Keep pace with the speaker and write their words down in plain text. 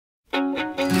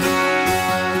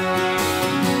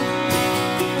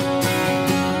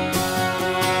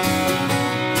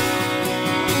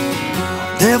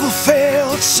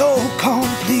so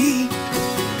complete.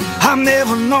 I've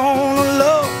never known a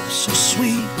love so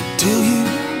sweet till you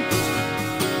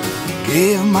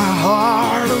gave my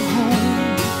heart a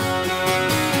home.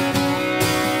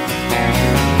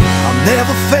 I've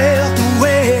never felt the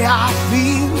way I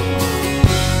feel,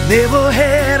 never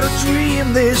had a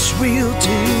dream this real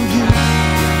till you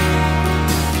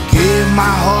gave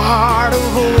my heart a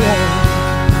home.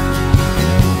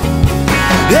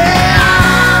 Yeah,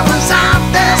 I was out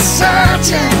there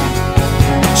searching,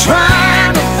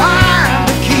 trying to find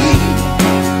the key,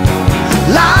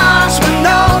 lost with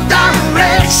no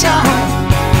direction,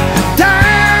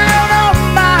 down on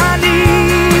my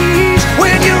knees.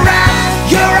 When you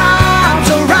wrapped your arms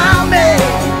around me,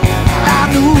 I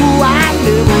knew I'd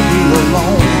never be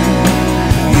alone.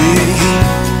 Yeah, you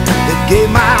gave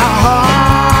my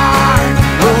heart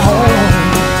a home.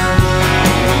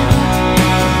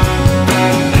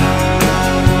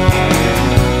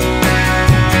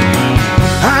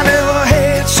 I never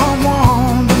had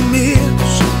someone to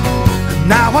miss,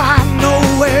 now I know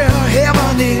where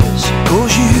heaven is,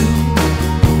 'cause you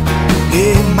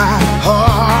gave my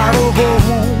heart a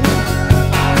home.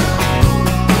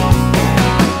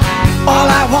 All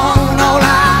I want, all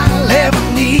I'll ever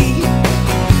need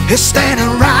is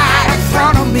standing right in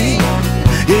front of me.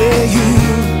 Yeah, you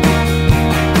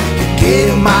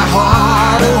gave my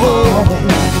heart a home.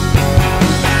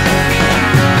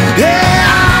 Yeah,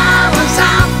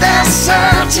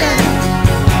 searching,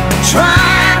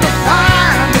 trying to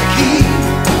find the key,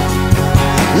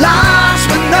 lost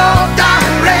with no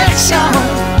direction,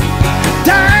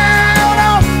 down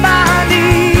on my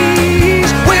knees.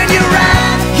 When you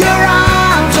wrapped your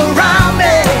arms around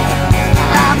me,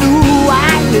 I knew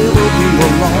I'd never be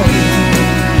alone.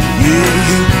 Yeah,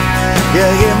 you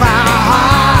gave my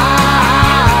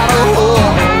heart a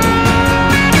home.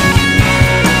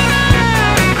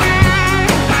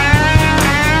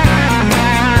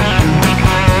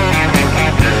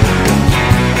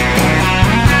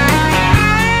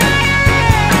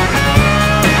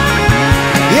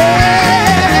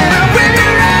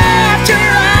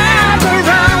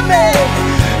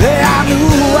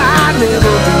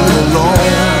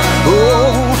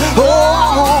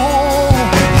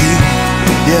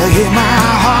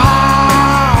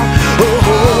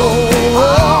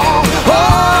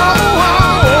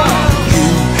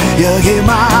 Give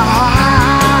my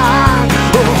heart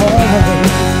a home.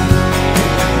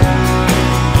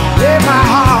 Give my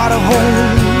heart a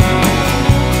home.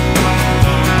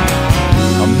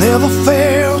 I've never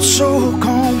felt so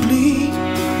complete,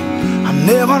 I've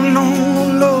never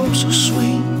known love so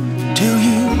sweet till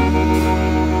you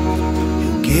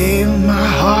gave my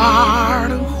heart